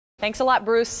Thanks a lot,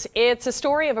 Bruce. It's a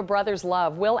story of a brother's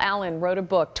love. Will Allen wrote a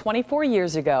book 24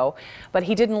 years ago, but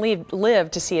he didn't live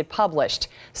to see it published.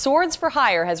 Swords for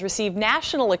Hire has received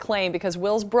national acclaim because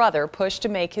Will's brother pushed to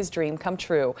make his dream come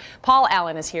true. Paul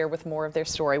Allen is here with more of their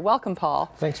story. Welcome,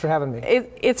 Paul. Thanks for having me.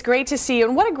 It's great to see you,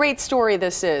 and what a great story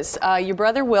this is. Your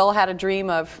brother Will had a dream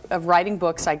of writing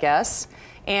books, I guess,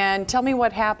 and tell me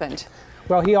what happened.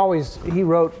 Well, he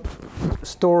wrote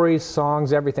stories,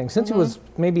 songs, everything. Since he was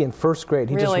maybe in first grade,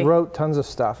 he just wrote tons of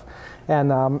stuff.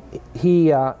 And he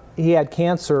had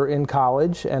cancer in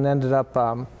college and ended up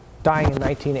dying in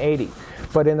 1980.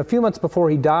 But in a few months before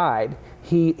he died,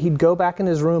 he'd go back in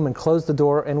his room and close the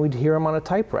door, and we'd hear him on a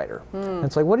typewriter. And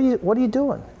it's like, what are you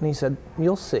doing? And he said,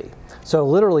 "You'll see." So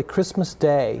literally Christmas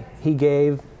Day, he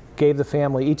gave the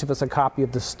family, each of us, a copy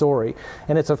of this story.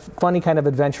 And it's a funny kind of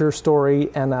adventure story,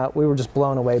 and we were just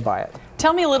blown away by it.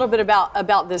 Tell me a little bit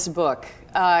about this book.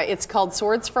 It's called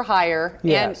Swords for Hire,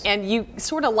 yes. and you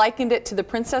sort of likened it to The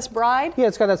Princess Bride? Yeah,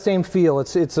 it's got that same feel.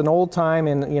 It's an old time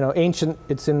and ancient.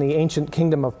 It's in the ancient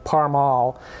kingdom of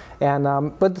Parmal, and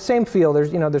but the same feel.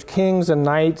 There's kings and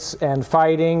knights and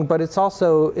fighting, but it's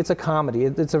a comedy.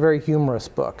 It's a very humorous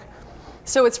book.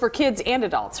 So it's for kids and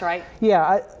adults, right?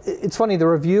 Yeah, it's funny. The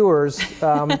reviewers,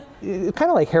 kind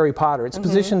of like Harry Potter. It's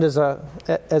positioned as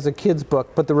a kid's book,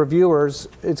 but the reviewers,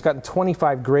 it's gotten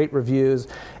 25 great reviews,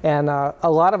 and a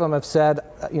lot of them have said,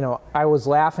 I was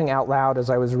laughing out loud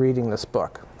as I was reading this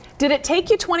book. Did it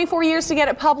take you 24 years to get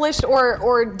it published,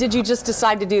 or did you just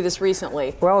decide to do this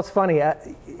recently? Well, it's funny.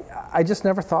 I just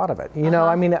never thought of it.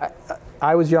 I mean,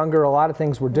 I was younger, a lot of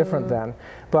things were different then,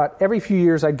 but every few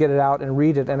years I'd get it out and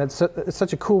read it, and it's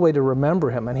such a cool way to remember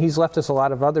him, and he's left us a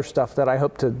lot of other stuff that I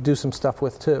hope to do some stuff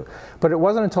with too. But it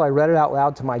wasn't until I read it out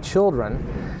loud to my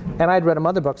children, and I'd read him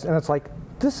other books, and it's like,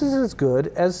 this is as good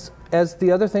as the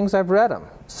other things I've read him.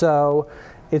 So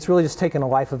it's really just taken a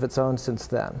life of its own since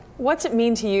then. What's it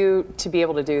mean to you to be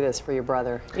able to do this for your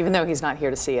brother, even though he's not here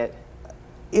to see it?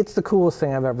 It's the coolest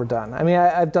thing I've ever done. I mean,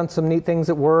 I've done some neat things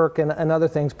at work and other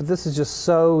things, but this is just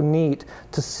so neat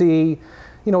to see.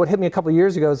 What hit me a couple of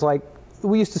years ago is like,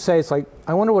 we used to say, it's like,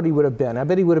 I wonder what he would have been. I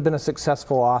bet he would have been a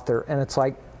successful author. And it's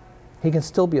like, he can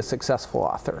still be a successful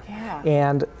author. Yeah.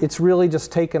 And it's really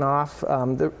just taken off.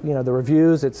 The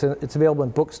reviews, it's available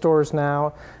in bookstores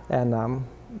now. And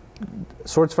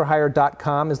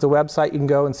swordsforhire.com is the website. You can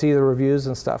go and see the reviews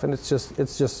and stuff, and it's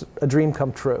just a dream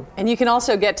come true. And you can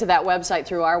also get to that website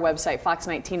through our website,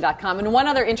 fox19.com. And one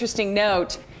other interesting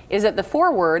note is that the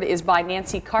foreword is by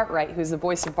Nancy Cartwright, who's the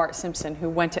voice of Bart Simpson, who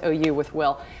went to OU with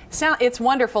Will. It's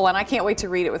wonderful, and I can't wait to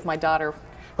read it with my daughter.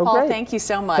 Oh, Paul, great. thank you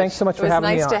so much. Thanks so much for having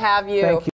me on. It was nice to have you. Thank you.